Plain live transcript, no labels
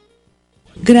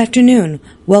Good afternoon.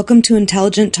 Welcome to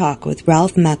Intelligent Talk with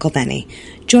Ralph McElvenney.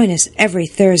 Join us every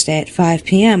Thursday at 5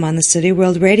 p.m. on the City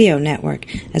World Radio Network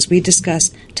as we discuss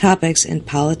topics in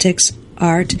politics,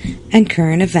 art, and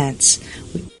current events.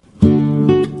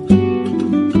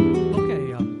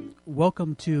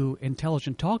 Welcome to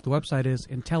Intelligent Talk. The website is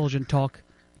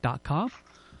intelligenttalk.com.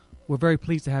 We're very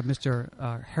pleased to have Mr.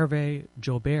 Herve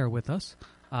Jaubert with us.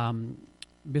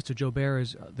 Mr. Jaubert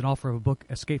is the author of a book,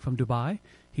 Escape from Dubai.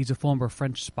 He's a former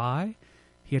French spy.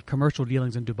 He had commercial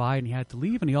dealings in Dubai and he had to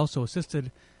leave, and he also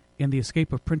assisted in the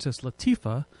escape of Princess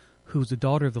Latifa, who's the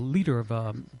daughter of the leader of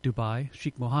Dubai,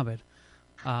 Sheikh Mohammed.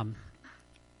 Mr.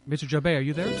 Jaubert, are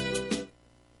you there?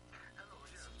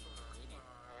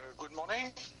 Good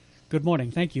morning. Good morning.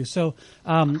 Thank you. So,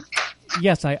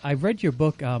 yes, I read your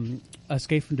book,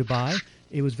 Escape from Dubai.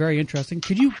 It was very interesting.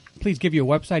 Could you please give your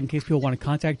website in case people want to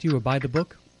contact you or buy the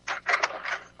book?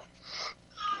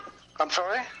 I'm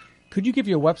sorry? Could you give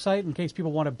your website in case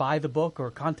people want to buy the book or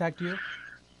contact you?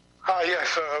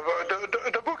 Yes.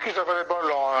 The book is available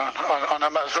on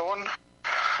Amazon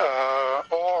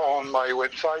or on my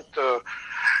website,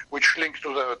 which links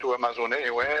to Amazon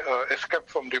anyway,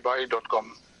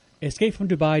 escapefromdubai.com.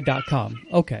 Escapefromdubai.com.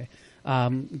 Okay.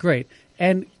 Great.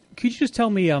 And could you just tell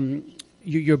me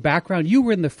your background? You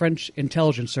were in the French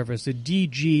intelligence service, the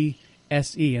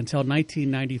DGSE, until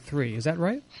 1993. Is that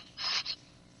right?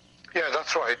 Yeah,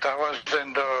 that's right. I was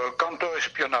in the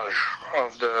counter-espionage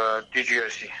of the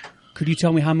DGSE. Could you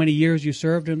tell me how many years you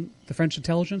served in the French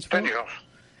intelligence force? 10 years.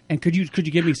 And could you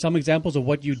give me some examples of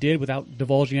what you did without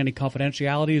divulging any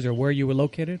confidentialities or where you were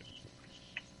located?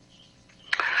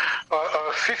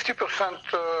 50%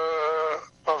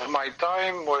 of my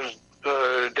time was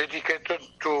dedicated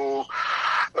to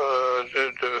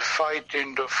the fight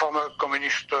in the former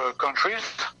communist countries.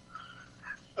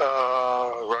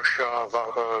 Russia,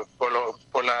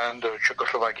 Poland,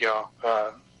 Czechoslovakia,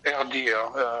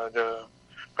 RDR, the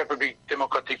Republic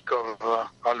Democratic of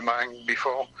Allemagne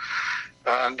before.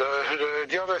 And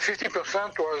the other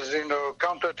 50% was in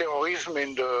counter-terrorism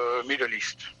in the Middle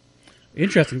East.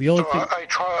 Interesting. The only thing I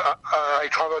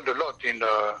traveled a lot in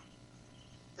the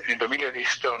Middle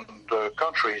Eastern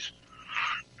countries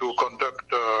to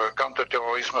conduct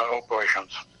counter-terrorism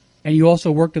operations. And you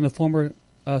also worked in the former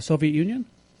Soviet Union?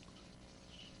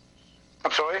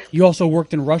 I'm sorry? You also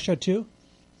worked in Russia, too?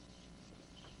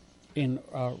 In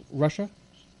Russia?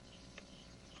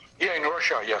 Yeah, in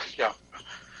Russia, yes, yeah.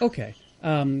 Okay,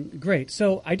 great.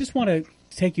 So I just want to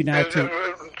take you now to... So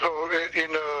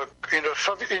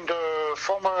in the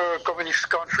former communist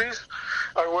countries,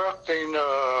 I worked in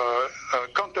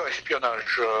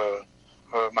counter-espionage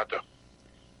matter.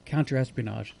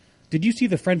 Counter-espionage. Did you see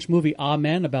the French movie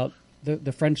Amen about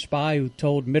the French spy who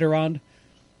told Mitterrand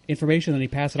information and he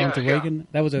passed it on to Reagan?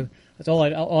 Yeah. That's all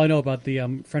I know about the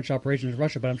French operation in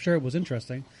Russia, but I'm sure it was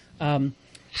interesting.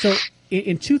 So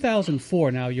in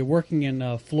 2004 now, you're working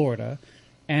in Florida,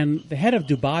 and the head of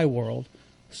Dubai World,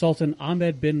 Sultan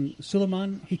Ahmed bin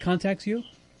Suleiman, he contacts you?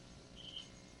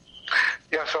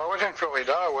 Yeah, so I was in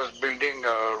Florida. I was building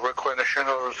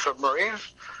recreational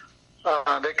submarines.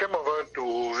 They came over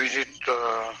to visit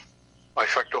my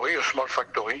factory, a small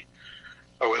factory.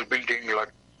 I was building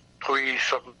like 3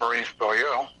 submarines per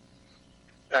year.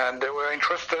 And they were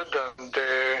interested, and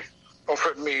they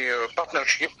offered me a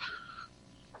partnership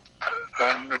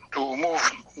and to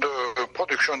move the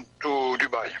production to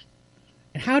Dubai.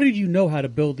 And how did you know how to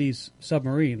build these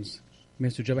submarines,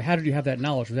 Mr. Jaubert? How did you have that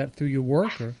knowledge? Was that through your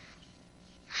work, or?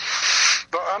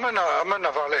 Well, I'm a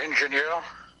naval engineer,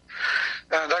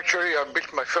 and actually I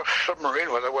built my first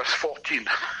submarine when I was 14.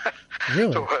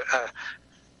 Really? So,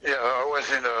 yeah, I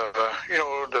was in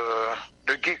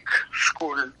the geek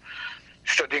school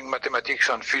studying mathematics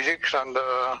and physics, and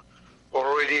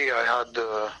already I had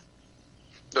the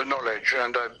knowledge,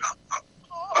 and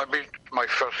I built my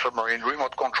first submarine,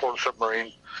 remote control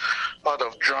submarine, out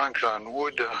of junk and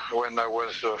wood when I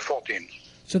was 14.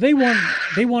 So they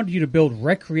wanted you to build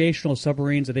recreational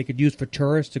submarines that they could use for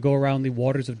tourists to go around the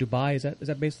waters of Dubai. Is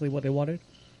that basically what they wanted?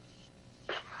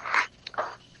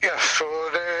 Yes. So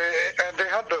they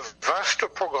had a vast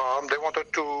program. They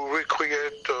wanted to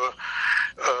recreate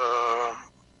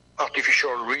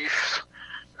artificial reefs,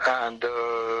 and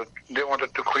they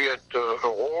wanted to create a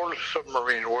whole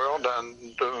submarine world, and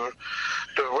the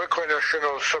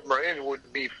recreational submarine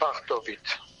would be part of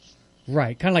it.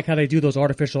 Right, kind of like how they do those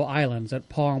artificial islands at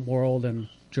Palm World and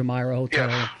Jumeirah Hotel.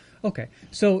 Yes. Okay,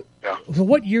 so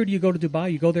what year do you go to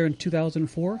Dubai? You go there in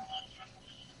 2004?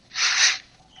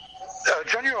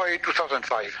 January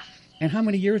 2005. And how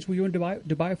many years were you in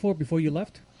Dubai for before you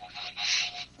left?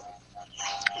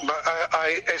 But I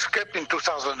escaped in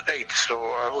 2008, so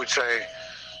I would say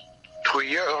 3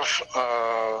 years.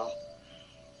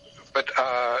 But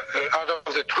out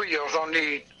of the 3 years,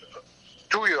 only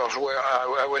 2 years where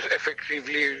I was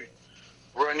effectively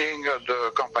running the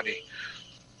company.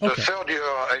 Okay. The third year,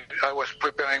 I was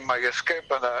preparing my escape,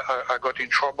 and I got in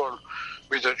trouble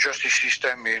with the justice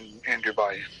system in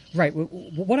Dubai. Right.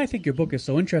 What I think your book is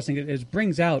so interesting is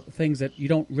brings out things that you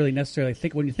don't really necessarily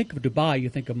think. When you think of Dubai, you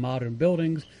think of modern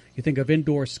buildings, you think of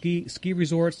indoor ski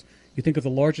resorts, you think of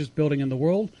the largest building in the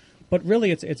world. But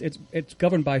really, it's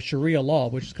governed by Sharia law,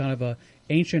 which is kind of a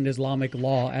ancient Islamic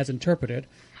law as interpreted.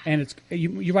 And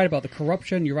you write about the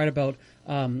corruption. You write about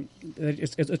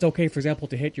it's okay, for example,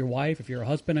 to hit your wife if you're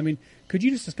a husband. I mean, could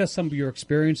you just discuss some of your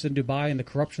experience in Dubai and the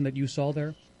corruption that you saw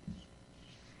there?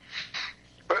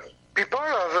 People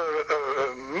have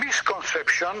a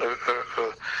misconception, a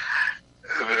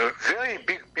very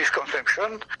big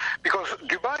misconception, because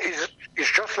Dubai is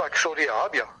just like Saudi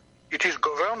Arabia. It is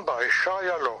governed by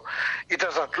Sharia law. It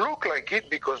doesn't look like it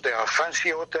because there are fancy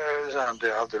hotels and they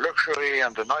have the luxury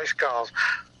and the nice cars,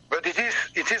 but it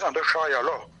is under Sharia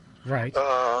law. Right.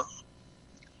 I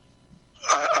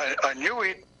knew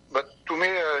it, but to me,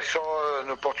 I saw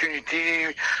an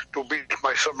opportunity to build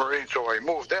my submarine, so I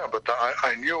moved there. But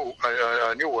I knew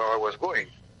where I was going.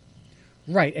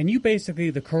 Right, and you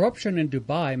basically, the corruption in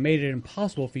Dubai made it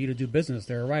impossible for you to do business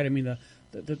there, right? I mean,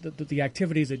 the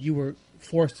activities that you were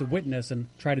forced to witness and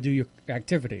try to do your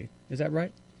activity. Is that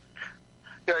right?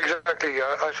 Yeah, exactly.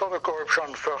 I saw the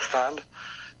corruption firsthand.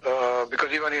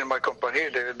 Because even in my company,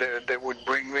 they would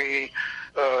bring me,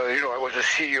 I was a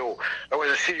CEO. I was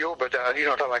a CEO, but I did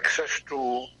not have access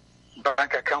to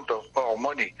bank account or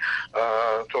money.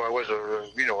 So I was a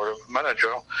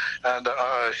manager, and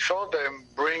I saw them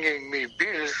bringing me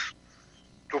bills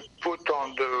to put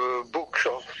on the books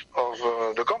of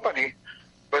the company,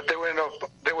 but they were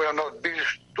not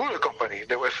bills to the company.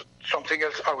 There was something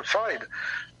else outside,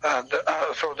 and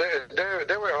so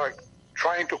they were like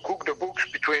trying to cook the books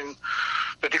between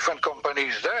the different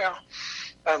companies there.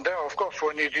 And there, of course,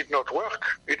 when it did not work,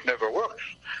 it never works.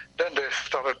 Then they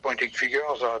started pointing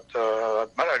fingers at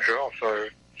managers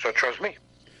such as me.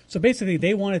 So basically,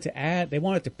 they wanted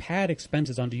to pad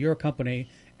expenses onto your company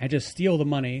and just steal the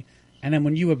money. And then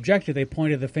when you objected, they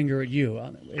pointed the finger at you.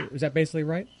 Is that basically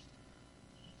right?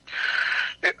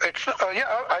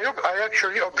 I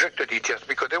actually objected it, yes,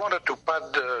 because they wanted to pad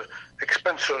the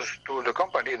expenses to the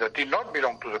company that did not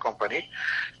belong to the company,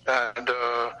 and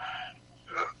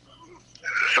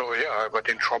so I got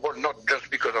in trouble, not just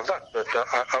because of that, but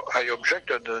I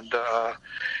objected, and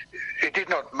it did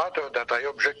not matter that I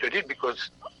objected it because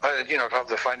I did not have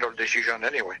the final decision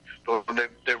anyway. So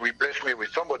they replaced me with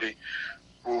somebody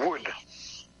who would.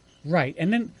 Right,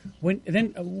 and then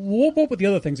what were the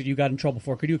other things that you got in trouble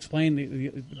for? Could you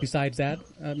explain besides that,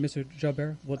 Mr.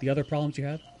 Jaubert, what the other problems you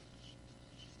had?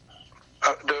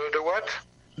 The what?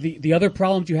 The other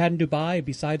problems you had in Dubai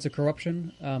besides the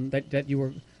corruption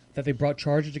that they brought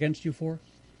charges against you for?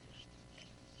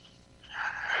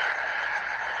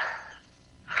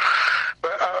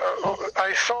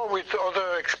 I saw with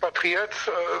other expatriates,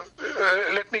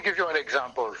 let me give you an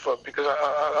example, because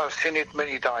I've seen it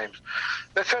many times.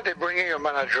 Let's say they're bringing a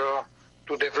manager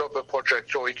to develop a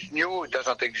project. So it's new, it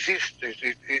doesn't exist, and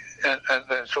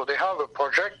so they have a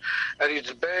project, and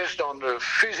it's based on the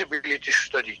feasibility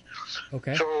study.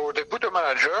 Okay. So they put a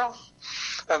manager,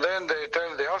 and then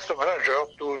they ask the manager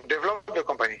to develop the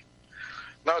company.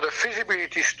 Now, the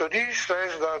feasibility study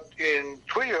says that in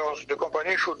 3 years, the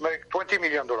company should make $20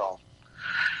 million.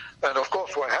 And of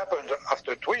course, what happens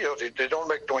after 3 years is they don't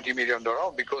make $20 million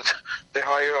because they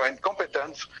hire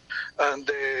incompetents and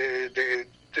they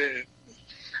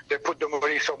put the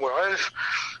money somewhere else.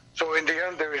 So in the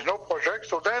end, there is no project.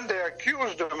 So then they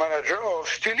accuse the manager of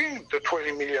stealing the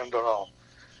 $20 million.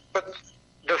 But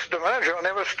the manager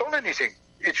never stole anything.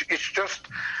 It's just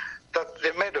that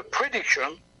they made a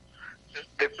prediction.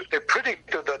 They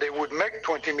predicted that they would make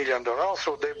 $20 million,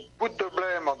 so they put the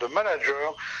blame on the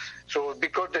manager. So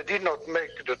because they did not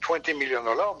make the $20 million,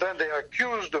 then they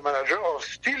accused the manager of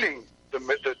stealing the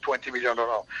 $20 million.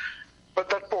 But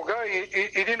that poor guy,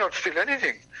 he did not steal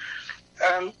anything.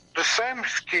 And the same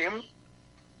scheme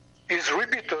is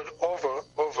repeated over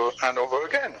and over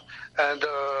again. And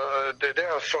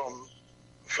there are some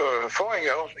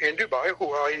foreigners in Dubai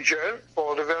who are in jail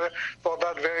for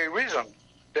that very reason.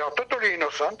 They are totally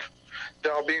innocent. They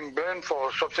are being blamed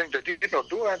for something they did not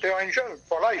do, and they are in jail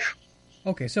for life.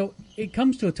 Okay, so it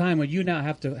comes to a time when you now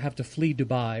have to flee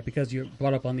Dubai because you're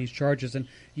brought up on these charges, and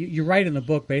you write in the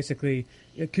book basically.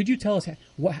 Could you tell us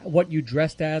what you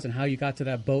dressed as and how you got to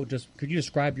that boat? Could you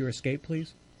describe your escape,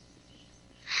 please?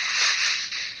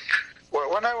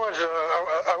 when I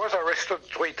was arrested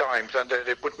 3 times, and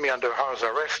they put me under house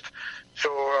arrest. So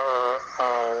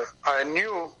I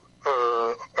knew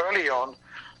early on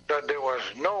that there was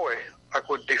no way I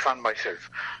could defend myself.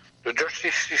 The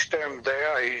justice system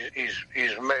there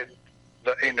is made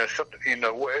in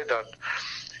a way that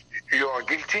you are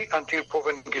guilty until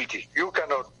proven guilty. You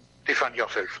cannot defend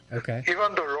yourself. Okay.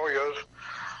 Even the lawyers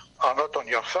are not on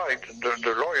your side.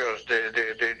 The lawyers,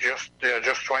 they are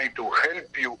just trying to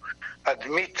help you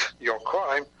admit your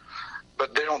crime,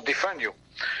 but they don't defend you.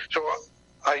 So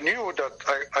I knew that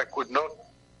I could not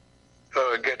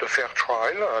get a fair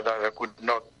trial, that I could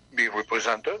not be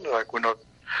represented, I could not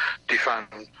defend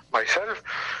myself.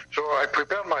 So I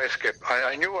prepared my escape.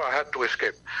 I knew I had to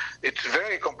escape. It's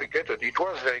very complicated. It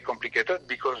was very complicated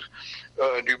because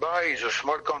Dubai is a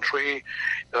small country.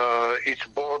 It's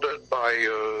bordered by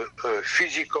a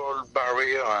physical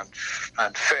barrier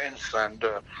and fence, and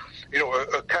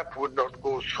a cat would not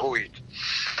go through it.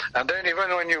 And then even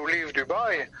when you leave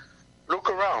Dubai, look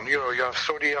around. You have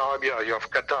Saudi Arabia, you have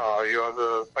Qatar, you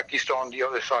have Pakistan on the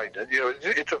other side.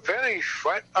 It's a very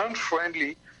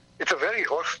unfriendly, it's a very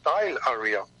hostile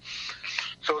area.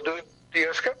 So the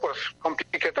escape was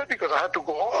complicated because I had to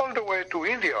go all the way to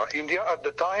India. India at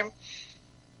the time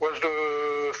was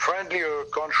the friendlier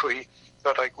country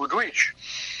that I could reach.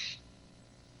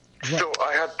 Right. So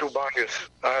I had to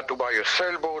buy a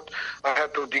sailboat. I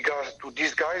had to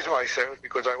disguise myself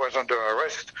because I was under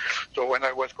arrest. So when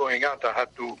I was going out, I had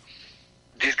to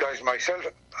disguise myself.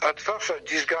 At first, I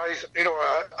disguised.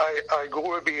 I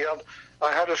grew a beard.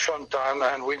 I had a suntan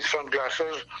and with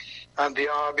sunglasses, and the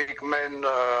Arabic man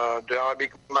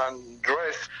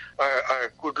dress. I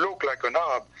could look like an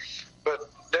Arab, but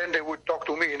then they would talk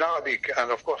to me in Arabic,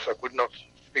 and of course I could not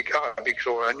speak Arabic,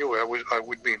 so I knew I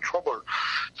would be in trouble.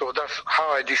 So that's how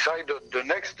I decided the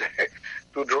next day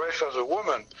to dress as a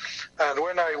woman. And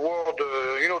when I wore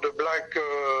the black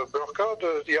burqa,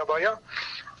 the abaya,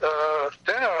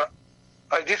 then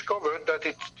I discovered that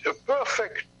it's a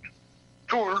perfect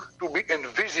tool to be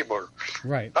invisible.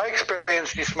 Right. I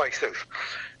experienced this myself.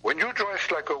 When you dress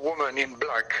like a woman in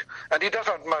black, and it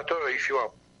doesn't matter if you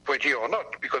are pretty or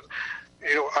not, because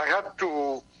I had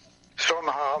to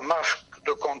somehow mask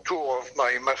the contour of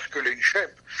my masculine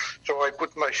shape. So I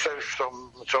put myself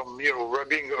some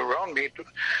rubbing around me,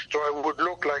 so I would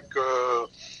look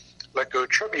like a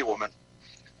chubby woman.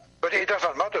 But it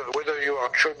doesn't matter whether you are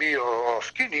chubby or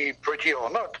skinny, pretty or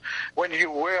not. When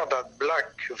you wear that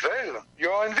black veil, you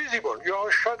are invisible. You are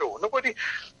a shadow. Nobody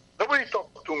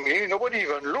talked to me. Nobody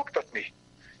even looked at me.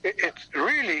 It's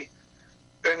really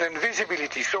an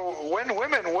invisibility. So when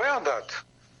women wear that,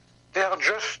 they are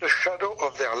just the shadow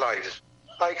of their lives.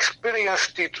 I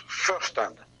experienced it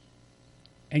firsthand.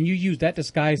 And you used that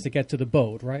disguise to get to the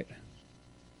boat, right?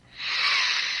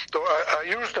 So I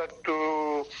used that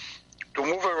to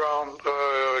move around,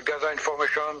 gather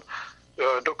information,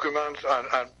 documents,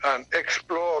 and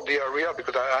explore the area,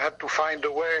 because I had to find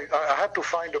a way. I had to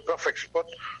find the perfect spot,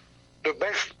 the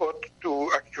best spot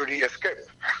to actually escape,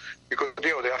 because they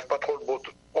have patrol boats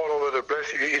all over the place.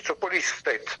 It's a police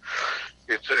state.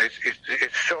 It's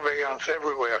surveillance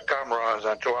everywhere, cameras,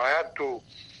 and so I had to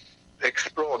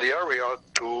explore the area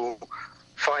to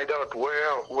find out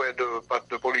where were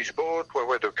the police boat, where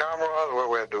were the cameras, where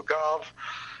were the guards,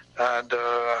 and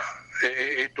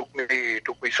it took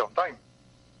me some time.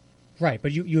 Right,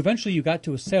 but you eventually got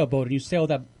to a sailboat, and you sailed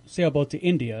that sailboat to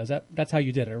India. That's how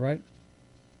you did it, right?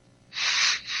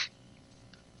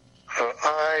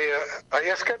 I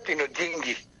escaped in a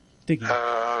dinghy. And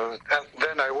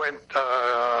then I went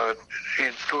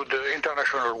into the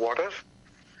international waters,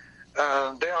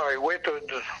 and there I waited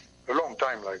a long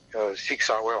time, like 6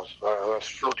 hours. I was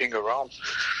floating around,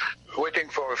 waiting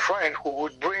for a friend who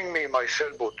would bring me my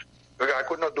sailboat. I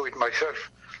could not do it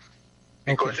myself,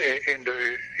 because in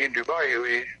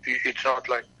Dubai, it's not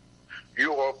like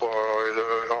Europe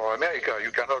or America.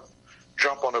 You cannot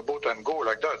jump on a boat and go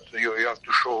like that. You have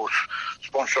to show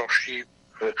sponsorship,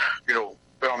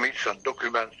 permits and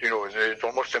documents. It's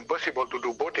almost impossible to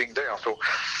do boating there. So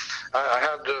I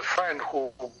had a friend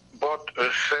who bought a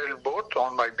sailboat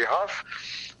on my behalf.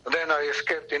 Then I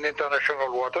escaped in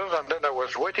international waters, and then I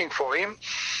was waiting for him.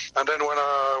 And then when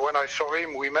I saw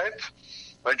him, we met.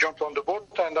 I jumped on the boat,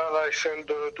 and then I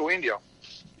sailed to India.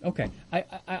 Okay.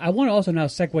 I want to also now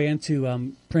segue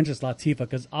into Princess Latifa,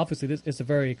 because obviously this is a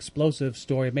very explosive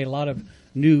story. It made a lot of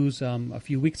news a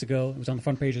few weeks ago. It was on the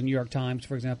front page of the New York Times,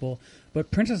 for example.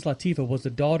 But Princess Latifa was the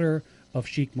daughter of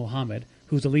Sheikh Mohammed,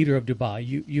 who's the leader of Dubai.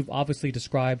 You've obviously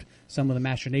described some of the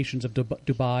machinations of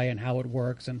Dubai and how it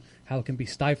works and how it can be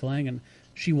stifling. And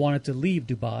she wanted to leave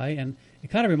Dubai. And it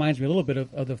kind of reminds me a little bit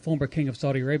of the former king of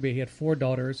Saudi Arabia. He had 4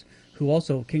 daughters, who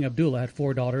also, King Abdullah, had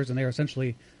 4 daughters, and they are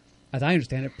essentially, as I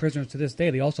understand it, prisoners to this day.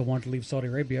 They also wanted to leave Saudi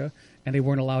Arabia, and they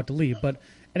weren't allowed to leave. But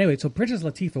anyway, so Princess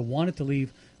Latifa wanted to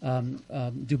leave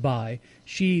Dubai.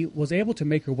 She was able to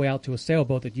make her way out to a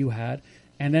sailboat that you had.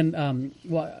 And then,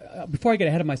 before I get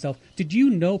ahead of myself, did you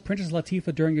know Princess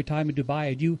Latifa during your time in Dubai?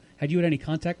 Had you had any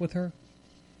contact with her?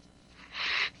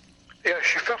 Yeah,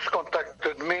 she first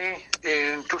contacted me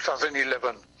in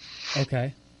 2011.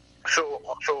 Okay. So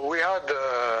we had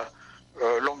a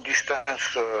long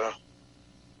distance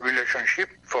relationship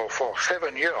for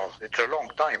 7 years. It's a long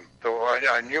time. So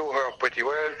I knew her pretty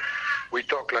well. We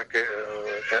talked like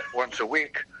once a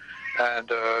week.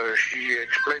 And she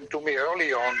explained to me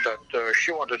early on that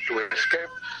she wanted to escape.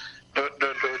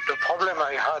 The problem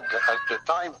I had at the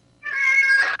time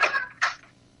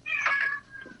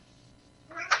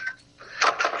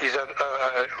is that,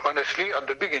 honestly, at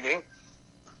the beginning,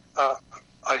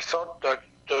 I thought that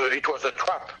it was a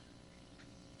trap.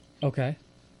 Okay.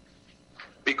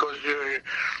 Because,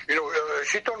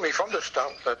 she told me from the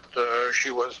start that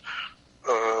she was...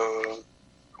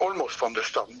 almost from the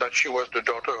start, that she was the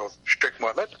daughter of Sheikh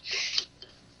Mohammed.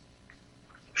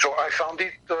 So I found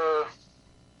it,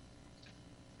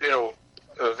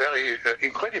 very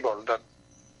incredible that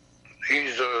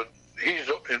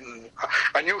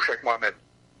I knew Sheikh Mohammed.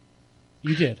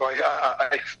 You did? So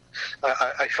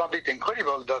I found it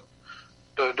incredible that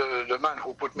the man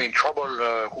who put me in trouble,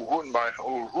 who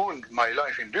ruined my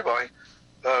life in Dubai,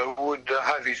 would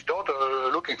have his daughter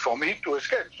looking for me to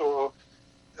escape. So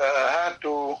I had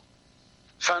to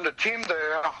send a team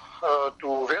there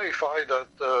to verify that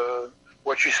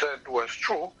what she said was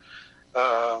true.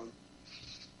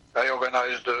 I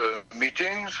organized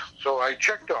meetings, so I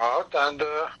checked her out, and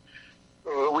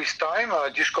with time I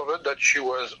discovered that she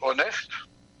was honest,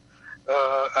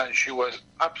 and she was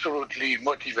absolutely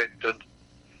motivated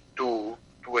to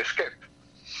escape.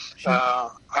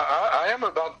 I am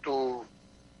about to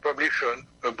publish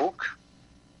a book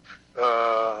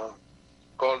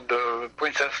called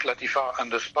Princess Latifa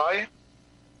and the Spy,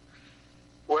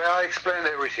 where I explain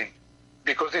everything.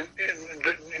 Because in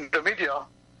the media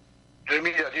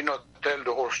did not tell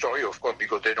the whole story, of course,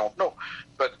 because they don't know.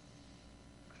 But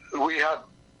we had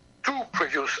 2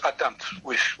 previous attempts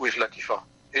with Latifa.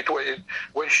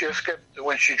 When she escaped,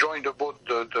 when she joined the boat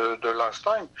the last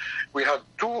time, we had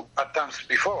 2 attempts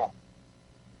before.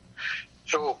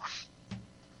 So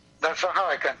that's how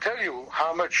I can tell you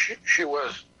how much she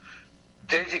was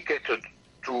dedicated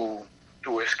to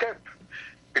escape,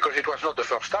 because it was not the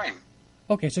first time.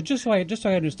 Okay, so just so I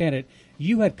understand it,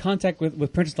 you had contact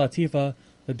with Princess Latifa,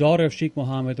 the daughter of Sheikh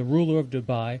Mohammed, the ruler of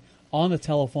Dubai, on the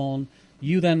telephone.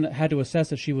 You then had to assess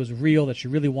that she was real, that she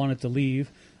really wanted to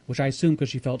leave, which I assume because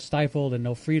she felt stifled and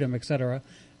no freedom, etc.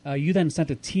 You then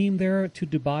sent a team there to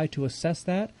Dubai to assess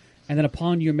that, and then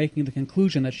upon your making the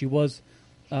conclusion that she was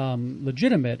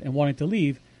legitimate and wanting to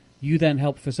leave, you then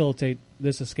helped facilitate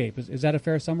this escape. Is that a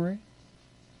fair summary?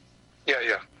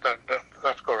 Yeah,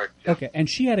 that's correct. Yeah. Okay, and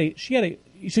she had a.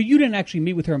 So you didn't actually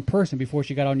meet with her in person before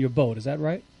she got on your boat, is that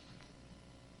right?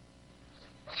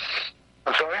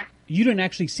 I'm sorry? You didn't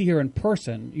actually see her in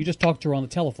person. You just talked to her on the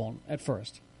telephone at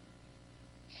first.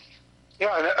 Yeah,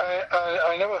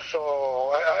 I never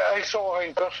saw. I saw her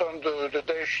in person the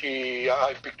day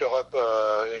I picked her up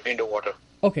in the water.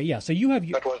 Okay, yeah. So you have.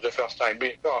 That was the first time.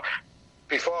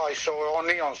 Before I saw her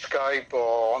only on Skype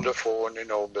or on the phone,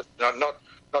 but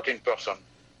not in person.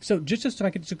 So just so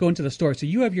I could just go into the story. So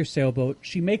you have your sailboat.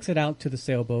 She makes it out to the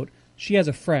sailboat. She has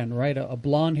a friend, right? A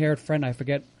blonde-haired friend. I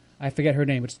forget her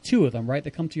name. It's 2 of them, right?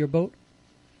 That come to your boat.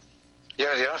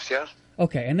 Yes.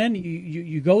 Okay, and then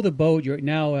you go the boat. You're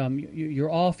now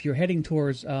you're off. You're heading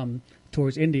towards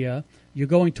India. You're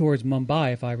going towards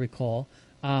Mumbai, if I recall.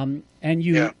 And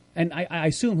I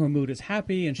assume her mood is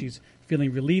happy, and she's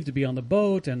feeling relieved to be on the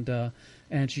boat,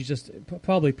 and she's just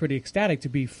probably pretty ecstatic to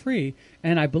be free.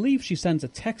 And I believe she sends a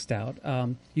text out.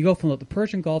 You go from the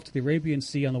Persian Gulf to the Arabian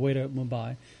Sea on the way to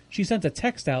Mumbai. She sends a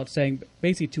text out saying,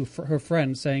 basically to her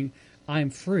friend, saying, "I'm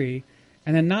free."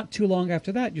 And then not too long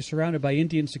after that, you're surrounded by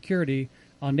Indian security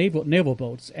on naval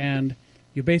boats, and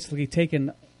you're basically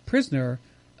taken prisoner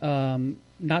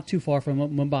not too far from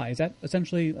Mumbai. Is that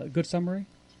essentially a good summary?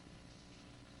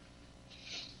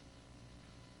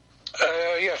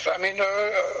 Yes, I mean,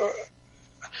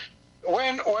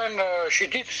 when she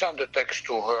did send a text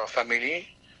to her family,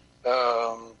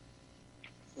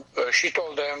 she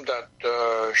told them that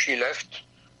she left,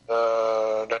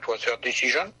 that was her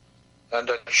decision, and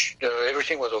that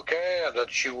everything was okay, and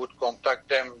that she would contact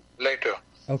them later.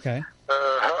 Okay.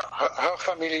 her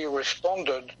family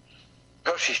responded.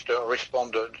 Her sister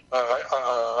responded.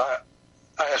 I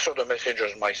saw the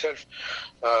messages myself.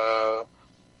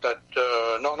 That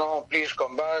no, please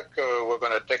come back. We're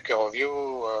going to take care of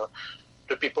you.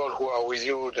 The people who are with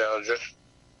you, they are just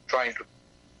trying to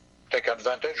take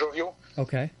advantage of you.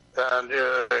 Okay. And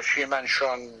she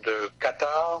mentioned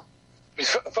Qatar.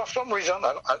 For some reason,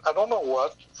 I don't know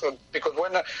what, because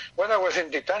when I was in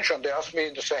detention, they asked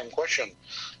me the same question.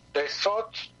 They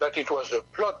thought that it was a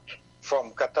plot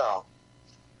from Qatar.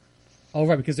 Oh,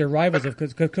 right, because they're rivals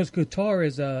because Qatar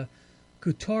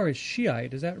is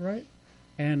Shiite, is that right?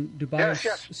 And Dubai is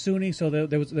Sunni, so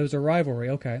there was a rivalry.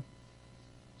 Okay.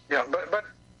 Yeah, but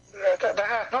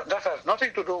that has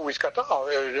nothing to do with Qatar.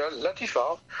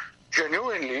 Latifa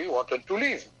genuinely wanted to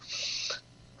leave.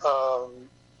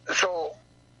 So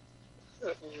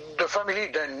the family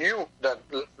then knew that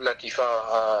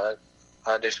Latifa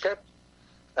had escaped,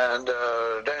 and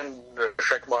then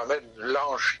Sheikh Mohammed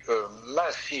launched a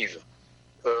massive,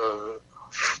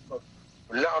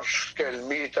 large-scale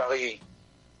military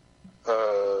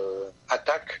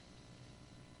attack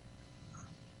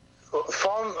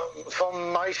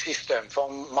from my system,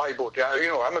 from my boat.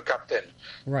 I'm a captain.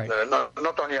 Right.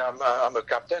 Not only I'm a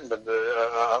captain, but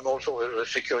I'm also a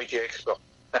security expert.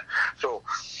 So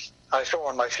I saw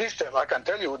on my system, I can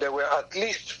tell you, there were at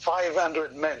least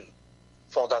 500 men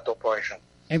for that operation.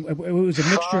 And it was a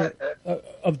mixture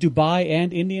of Dubai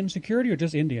and Indian security, or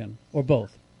just Indian, or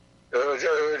both?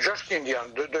 Just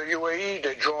Indian. The UAE,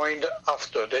 they joined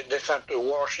after. They sent a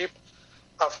warship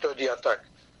after the attack.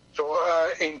 So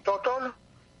in total,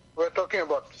 we're talking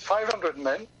about 500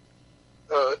 men,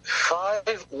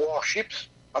 5 warships.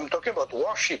 I'm talking about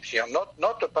warships here,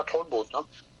 not a patrol boat. Huh?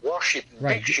 Warship,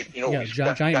 right. Big ship,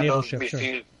 giant naval ship,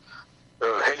 sure.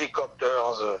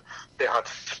 Helicopters. They had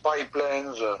spy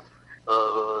planes,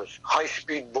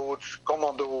 high-speed boats,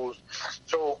 commandos.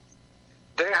 So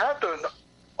they had an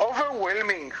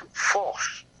overwhelming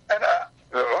force. And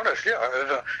honestly,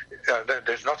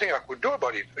 there's nothing I could do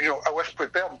about it. I was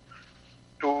prepared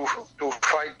to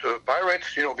fight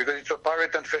pirates, because it's a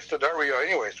pirate-infested area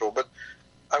anyway. So, but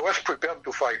I was prepared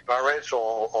to fight pirates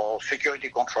or security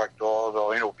contractors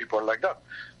or people like that.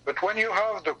 But when you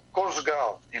have the Coast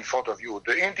Guard in front of you,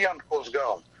 the Indian Coast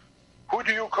Guard, who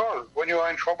do you call when you are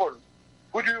in trouble?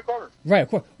 Who do you call? Right, of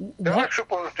course. They're not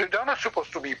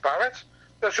supposed to be pirates.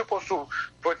 They're supposed to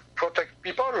protect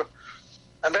people.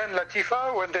 And then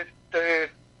Latifa, when there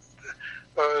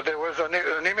was an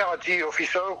Emirati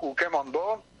officer who came on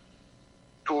board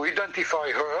to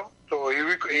identify her. So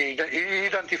he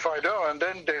identified her, and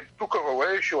then they took her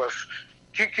away. She was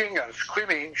kicking and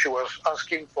screaming. She was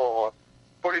asking for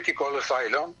political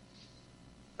asylum.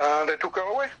 And they took her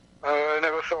away. I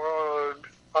never saw her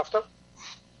after.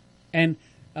 And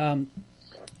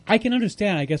I can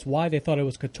understand, I guess, why they thought it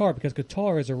was Qatar, because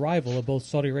Qatar is a rival of both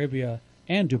Saudi Arabia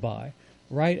and Dubai,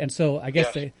 right? And so I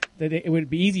guess it would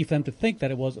be easy for them to think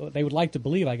that it was. They would like to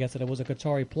believe, I guess, that it was a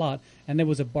Qatari plot, and there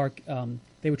was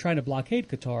they were trying to blockade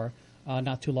Qatar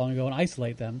not too long ago and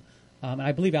isolate them. And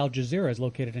I believe Al Jazeera is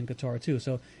located in Qatar too,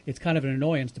 so it's kind of an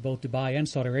annoyance to both Dubai and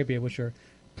Saudi Arabia, which are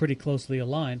pretty closely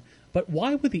aligned. But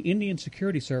why would the Indian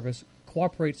Security Service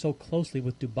cooperate so closely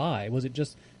with Dubai? Was it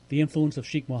just the influence of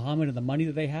Sheikh Mohammed and the money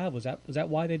that they have? Was that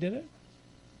why they did it?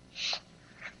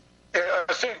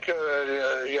 I think,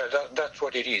 that's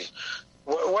what it is.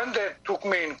 When they took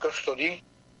me in custody,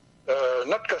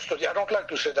 not custody, I don't like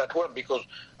to say that word because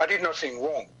I did nothing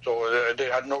wrong, so they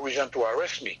had no reason to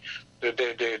arrest me.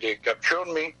 They captured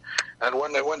me, and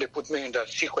when they put me in that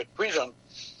secret prison,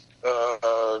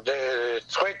 they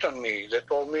threatened me. They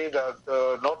told me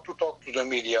that not to talk to the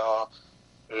media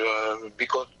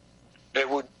because they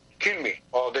would kill me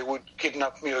or they would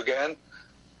kidnap me again.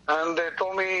 And they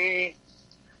told me,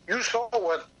 you saw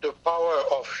what the power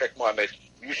of Sheikh Mohammed,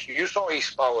 you saw his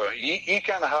power. He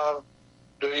can have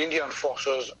the Indian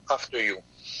forces after you.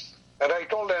 And I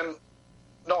told them,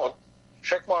 no,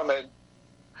 Sheikh Mohammed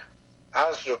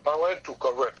has the power to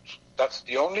corrupt. That's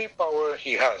the only power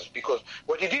he has, because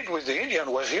what he did with the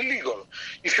Indian was illegal.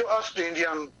 If you ask the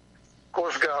Indian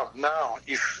Coast Guard now,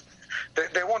 if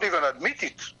they won't even admit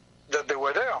it, that they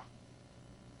were there.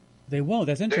 They won't.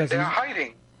 That's interesting. They are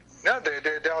hiding. Yeah,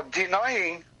 they are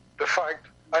denying the fact.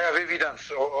 I have evidence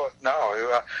now,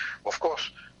 of course,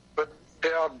 but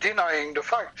they are denying the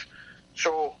fact.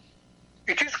 So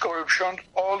it is corruption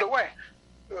all the way.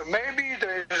 Maybe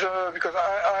there is, because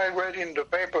I read in the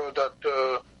paper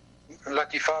that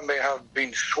Latifa may have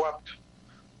been swapped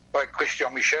by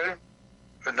Christian Michel,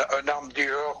 an armed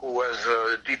dealer who was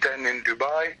detained in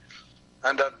Dubai,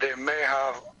 and that they may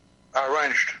have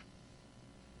arranged.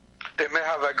 they may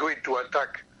have agreed to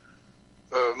attack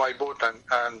my boat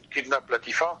and kidnap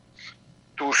Latifa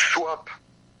to swap,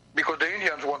 because the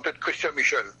Indians wanted Christian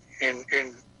Michel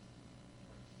in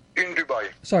Dubai.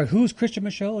 Sorry, who's Christian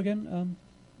Michel again,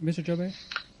 Mr. Jaubert?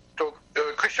 So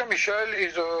Christian Michel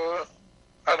is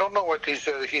I don't know what is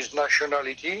his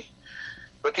nationality,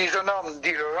 but he's an armed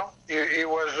dealer. He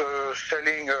was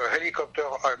selling a helicopter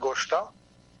Agosta.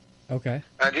 Okay.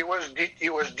 And he was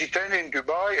detained in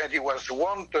Dubai, and he was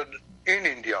wanted in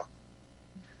India.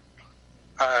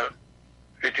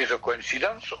 It is a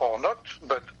coincidence or not,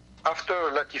 but after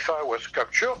Latifa was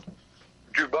captured,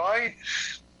 Dubai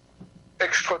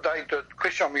extradited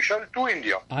Christian Michel to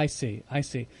India. I see.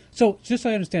 So, just so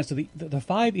I understand, so the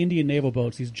 5 Indian naval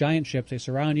boats, these giant ships, they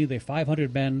surround you, they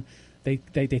 500 men, they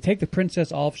take the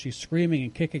princess off, she's screaming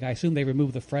and kicking, I assume they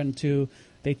remove the friend too,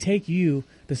 they take you,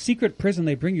 the secret prison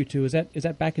they bring you to, is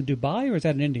that back in Dubai or is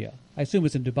that in India? I assume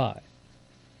it's in Dubai.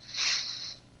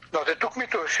 No, they took me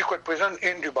to a secret prison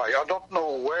in Dubai. I don't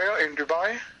know where in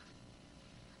Dubai.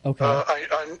 Okay.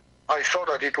 I saw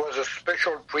that it was a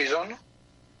special prison.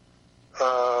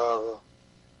 I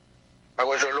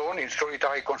was alone in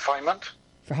solitary confinement.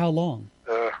 For how long?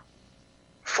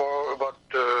 For about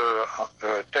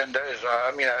 10 days.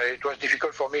 I mean, it was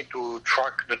difficult for me to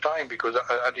track the time because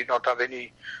I did not have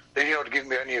any, they did not give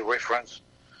me any reference.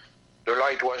 The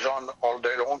light was on all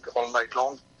day long, all night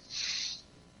long.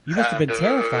 You must have been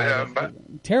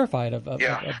terrified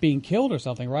of being killed or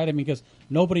something, right? I mean, because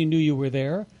nobody knew you were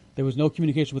there. There was no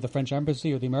communication with the French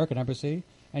embassy or the American embassy,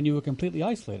 and you were completely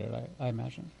isolated, I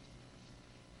imagine.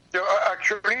 Yeah,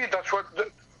 actually, that's what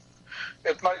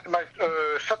my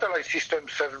satellite system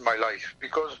saved my life,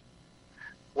 because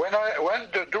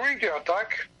during the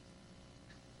attack,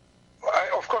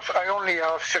 of course, I only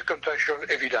have circumstantial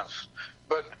evidence,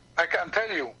 but I can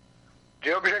tell you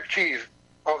the objective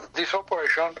of this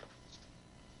operation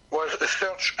was a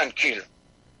search and kill.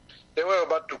 They were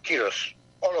about to kill us,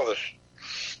 all of us.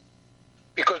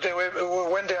 Because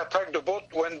when they attacked the boat,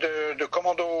 when the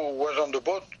commando was on the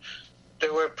boat, they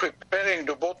were preparing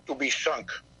the boat to be sunk.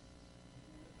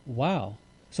 Wow.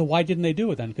 So why didn't they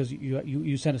do it then? Because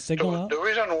you sent a signal out? The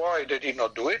reason why they did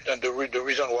not do it, and the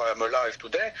reason why I'm alive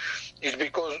today, is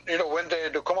because, when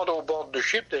the commando boarded the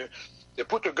ship, they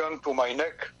put a gun to my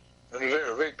neck,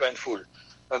 very, very painful.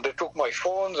 And they took my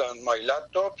phones and my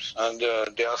laptops, and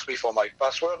they asked me for my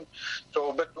password.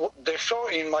 But they saw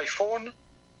in my phone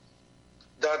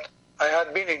that I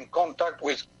had been in contact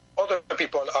with other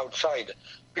people outside,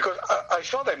 because I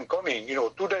saw them coming.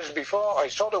 2 days before, I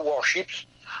saw the warships,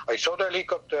 I saw the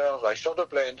helicopters, I saw the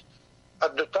planes.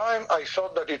 At the time, I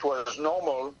thought that it was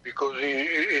normal because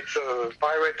it's a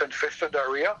pirate-infested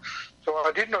area, so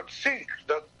I did not think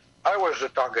that I was the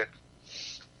target.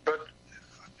 But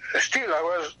still,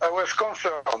 I was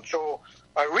concerned, so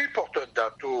I reported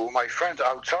that to my friends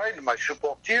outside, my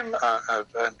support team,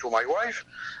 and to my wife.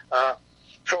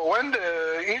 So when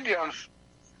the Indians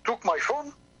took my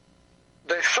phone,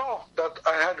 they saw that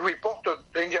I had reported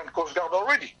the Indian Coast Guard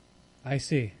already. I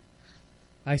see.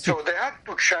 So they had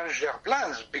to change their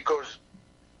plans because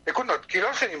they could not kill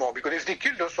us anymore, because if they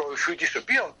killed us or if we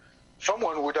disappeared,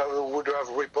 someone would have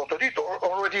reported it.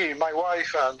 Already my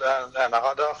wife and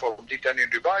Radha from detained in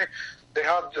Dubai, they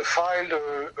had filed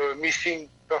a missing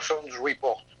persons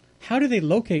report. How do they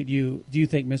locate you, do you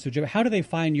think, Mr. Jaubert? How do they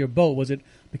find your boat? Was it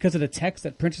because of the text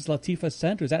that Princess Latifa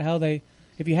sent? Or is that how they,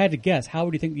 if you had to guess, how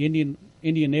would you think the Indian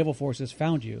Naval Forces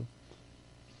found you?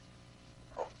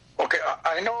 Okay,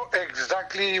 I know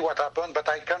exactly what happened, but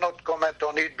I cannot comment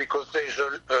on it because there is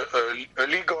a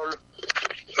legal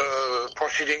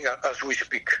proceeding as we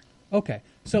speak. Okay,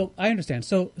 so I understand.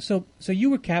 So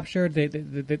you were captured.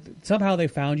 Somehow they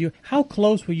found you. How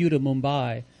close were you to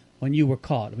Mumbai when you were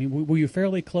caught? I mean, were you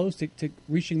fairly close to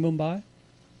reaching Mumbai?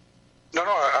 No,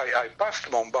 I passed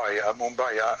Mumbai.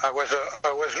 I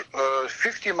was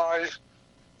 50 miles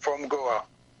from Goa.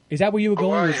 Is that where you were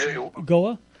going?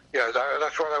 Goa? Yeah,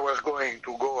 that's where I was going,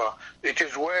 to Goa. It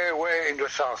is way in the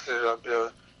south.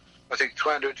 I think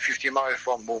 250 miles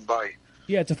from Mumbai.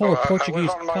 Yeah, it's a former Portuguese colony.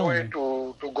 I was on my colony. way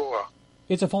to Goa.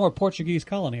 It's a former Portuguese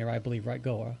colony, I believe, right,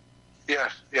 Goa?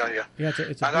 Yes, yeah. Yeah,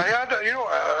 and I had,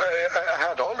 I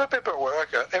had all the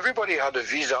paperwork. Everybody had a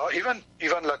visa. Even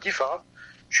Latifa,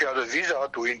 she had a visa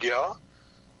to India.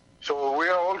 So we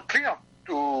are all clear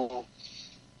to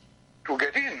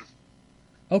get in.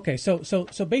 Okay, so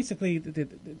basically,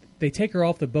 they take her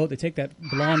off the boat. They take that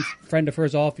blonde friend of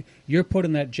hers off. You're put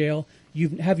in that jail.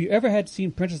 Have you ever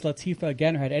seen Princess Latifa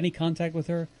again, or had any contact with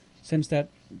her since that?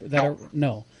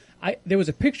 No. There was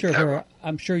a picture of her.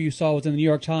 I'm sure you saw, it was in the New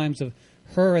York Times, of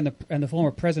her and the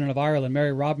former president of Ireland,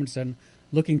 Mary Robinson,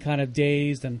 looking kind of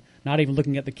dazed and not even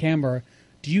looking at the camera.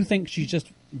 Do you think she's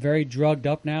just very drugged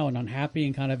up now and unhappy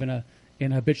and kind of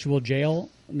in habitual jail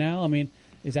now? I mean,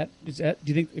 is that do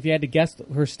you think, if you had to guess,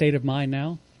 her state of mind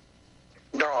now?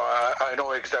 No, I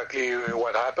know exactly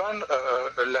what happened.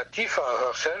 Latifa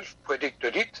herself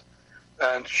predicted it,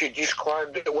 and she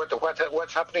described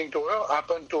what's happening to her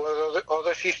happened to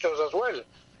other sisters as well.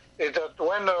 Is that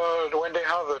when they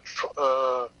have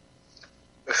a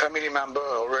family member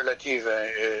or relative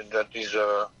that is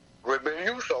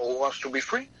rebellious or who wants to be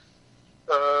free,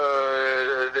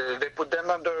 they put them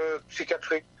under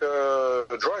psychiatric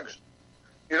drugs.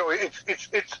 You know, it's.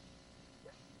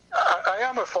 I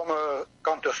am a former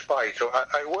counter spy, so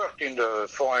I worked in the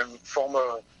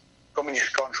former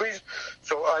communist countries,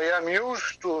 so I am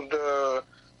used to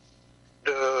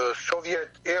the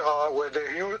Soviet era where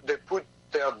they put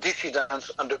their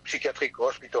dissidents under psychiatric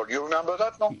hospital. You remember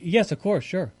that, no? Yes, of course,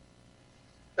 sure.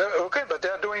 Okay, but they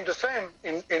are doing the same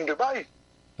in Dubai.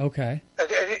 Okay.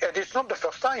 And it's not the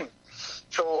first time.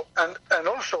 So, and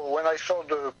also when I saw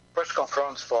the press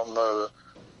conference from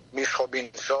Miss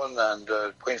Robinson and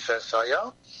Princess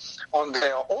Aya, on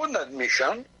their own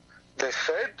admission, they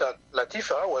said that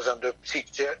Latifa was under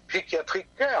psychiatric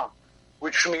care,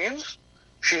 which means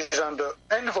she's under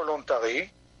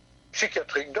involuntary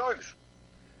psychiatric drugs.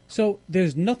 So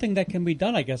there's nothing that can be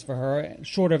done, I guess, for her,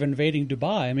 short of invading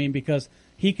Dubai. I mean, because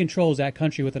he controls that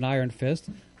country with an iron fist.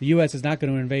 The U.S. is not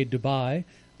going to invade Dubai.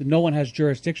 No one has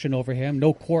jurisdiction over him.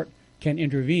 No court can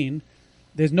intervene.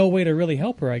 There's no way to really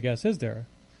help her, I guess, is there?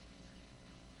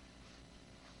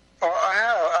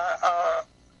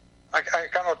 I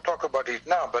cannot talk about it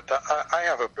now, but I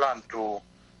have a plan to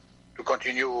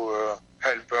continue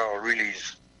help her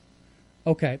release.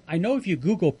 Okay, I know if you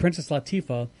Google Princess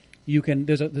Latifa, you can.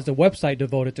 There's a website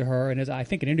devoted to her, and there's, I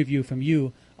think, an interview from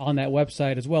you on that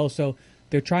website as well. So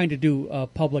they're trying to do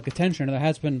public attention, and there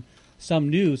has been some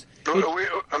news.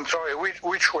 I'm sorry, which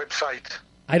website?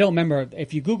 I don't remember.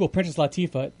 If you Google Princess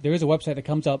Latifa, there is a website that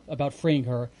comes up about freeing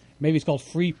her. Maybe it's called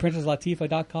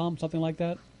freeprincesslatifa.com, something like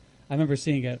that. I remember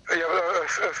seeing it. Yeah,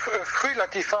 Free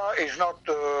Latifa is not.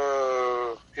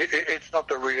 It's not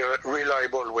a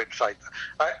reliable website.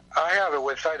 I have a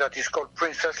website that is called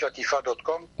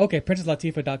princesslatifa.com. Okay,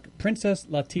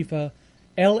 princesslatifa,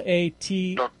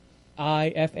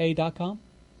 LATIFA.com.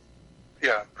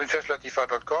 Yeah,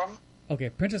 princesslatifa.com. Okay,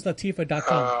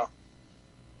 princesslatifa.com.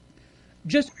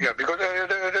 Yeah, because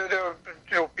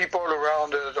people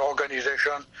around the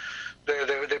organization,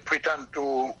 they pretend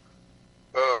to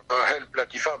help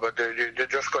Latifa, but they're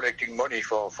just collecting money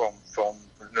from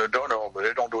the donor, but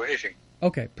they don't do anything.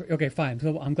 Okay, fine.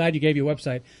 So I'm glad you gave your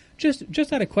website. Just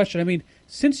had a question. I mean,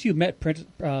 since you met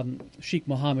Sheikh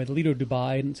Mohammed, the leader of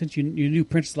Dubai, and since you knew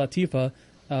Princess Latifa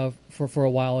for a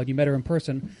while, and you met her in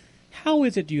person, how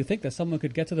is it, do you think, that someone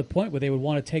could get to the point where they would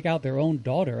want to take out their own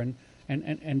daughter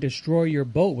and destroy your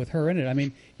boat with her in it? I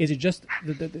mean, is it just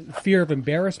the fear of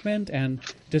embarrassment, and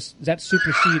does that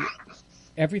supersede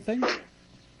everything?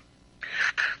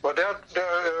 Well, there are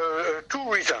two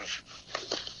reasons.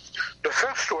 The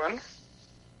first one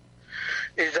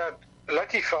is that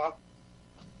Latifa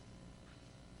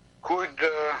could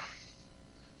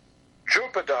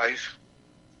jeopardize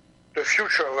the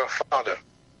future of her father.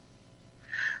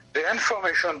 The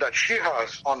information that she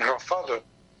has on her father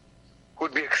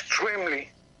could be extremely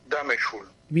damageful.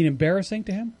 You mean embarrassing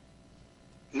to him?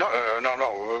 No.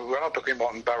 We're not talking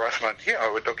about embarrassment here.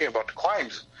 We're talking about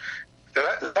crimes.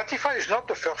 Latifa is not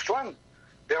the first one.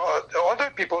 There are other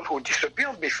people who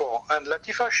disappeared before, and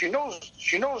Latifa, she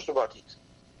knows about it.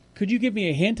 Could you give me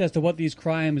a hint as to what these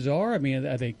crimes are? I mean,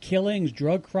 are they killings,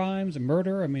 drug crimes,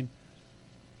 murder? I mean,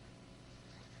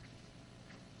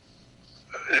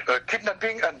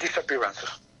 kidnapping and disappearances.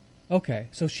 Okay,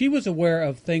 so she was aware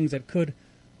of things that could.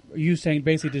 Are you saying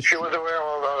basically? She was aware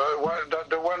of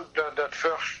the one that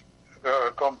first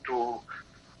come to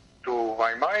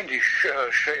my mind is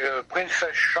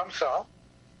Princess Shamsa.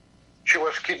 She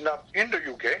was kidnapped in the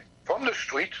UK from the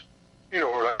street,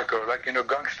 like in a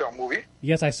gangster movie.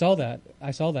 Yes, I saw that.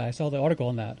 I saw the article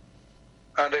on that.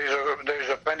 And there's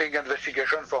a pending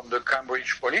investigation from the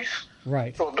Cambridge police.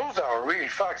 Right. So those are real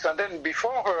facts. And then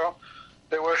before her,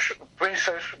 there was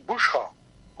Princess Bushra,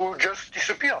 who just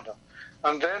disappeared.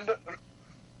 And then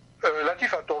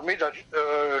Latifa told me that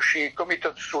she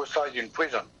committed suicide in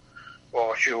prison,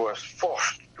 or she was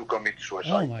forced to commit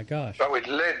suicide. Oh my gosh! So it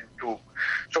led to.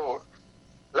 So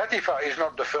Latifa is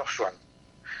not the first one.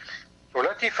 So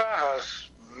Latifa has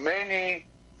many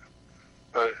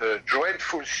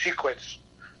dreadful secrets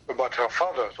about her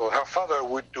father. So her father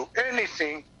would do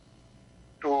anything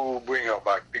to bring her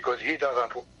back because he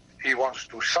wants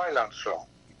to silence her.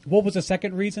 What was the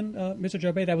second reason, Mr.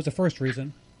 Jaubert? That was the first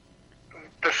reason.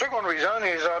 The second reason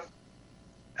is that,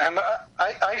 and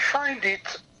I find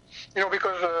it,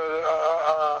 because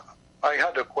I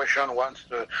had a question once.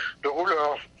 The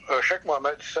ruler, Sheikh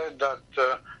Mohammed, said that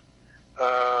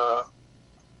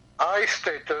I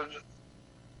stated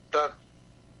that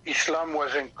Islam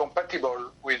was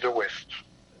incompatible with the West.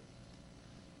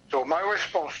 So my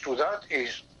response to that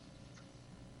is,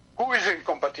 who is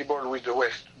incompatible with the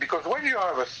West? Because when you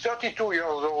have a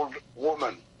 32-year-old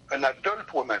woman, an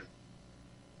adult woman,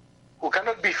 who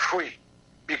cannot be free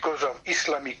because of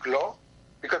Islamic law,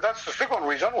 because that's the second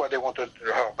reason why they wanted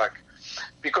her back.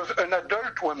 Because an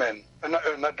adult woman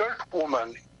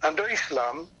under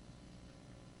Islam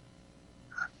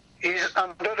is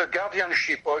under the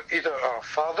guardianship of either her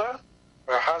father,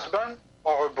 her husband,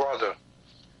 or her brother.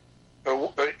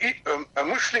 A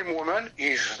Muslim woman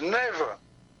is never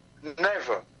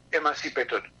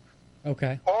emancipated.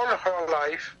 Okay. All her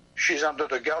life, she's under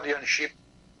the guardianship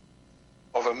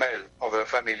of a male, of a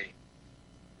family.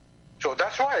 So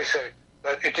that's why I say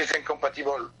that it is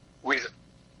incompatible with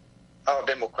our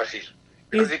democracies.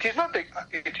 Because it is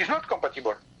not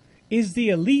compatible. Is the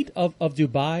elite of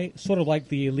Dubai sort of like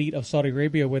the elite of Saudi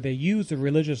Arabia, where they use the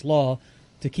religious law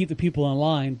to keep the people in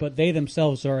line, but they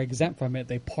themselves are exempt from it?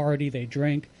 They party, they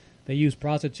drink, they use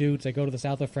prostitutes, they go to the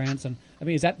south of France. And I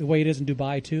mean, is that the way it is in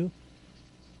Dubai too?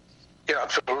 Yeah,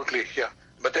 absolutely, yeah.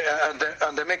 But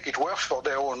they make it worse for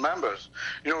their own members.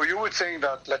 You would think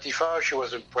that Latifa, she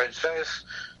was a princess,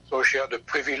 so she had a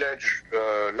privileged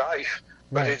life,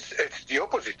 but right. it's the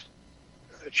opposite.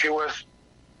 She was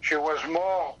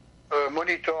more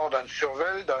monitored and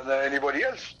surveilled than anybody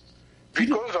else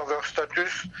because of her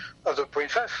status as a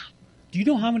princess. Do you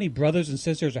know how many brothers and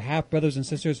sisters, or half brothers and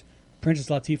sisters, Princess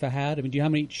Latifa had? I mean, do you know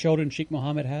how many children Sheikh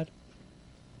Mohammed had?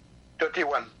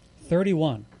 31.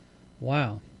 31.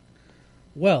 Wow.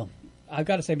 Well, I've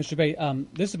got to say, Mr. Bay,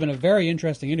 this has been a very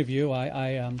interesting interview.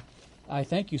 I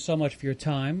thank you so much for your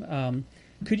time.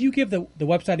 Could you give the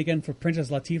website again for Princess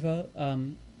Latifa?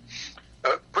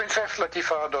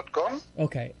 PrincessLatifa.com.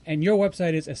 Okay, and your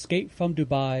website is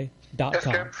escapefromdubai.com.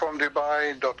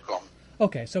 Escapefromdubai.com.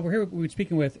 Okay, so we're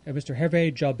speaking with Mr.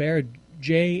 Herve Jaubert,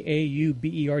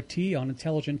 Jaubert, on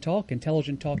Intelligent Talk,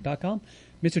 intelligenttalk.com.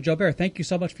 Mr. Jaubert, thank you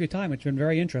so much for your time. It's been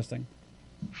very interesting.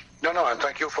 No, and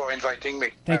thank you for inviting me.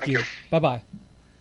 Thank you. Bye-bye.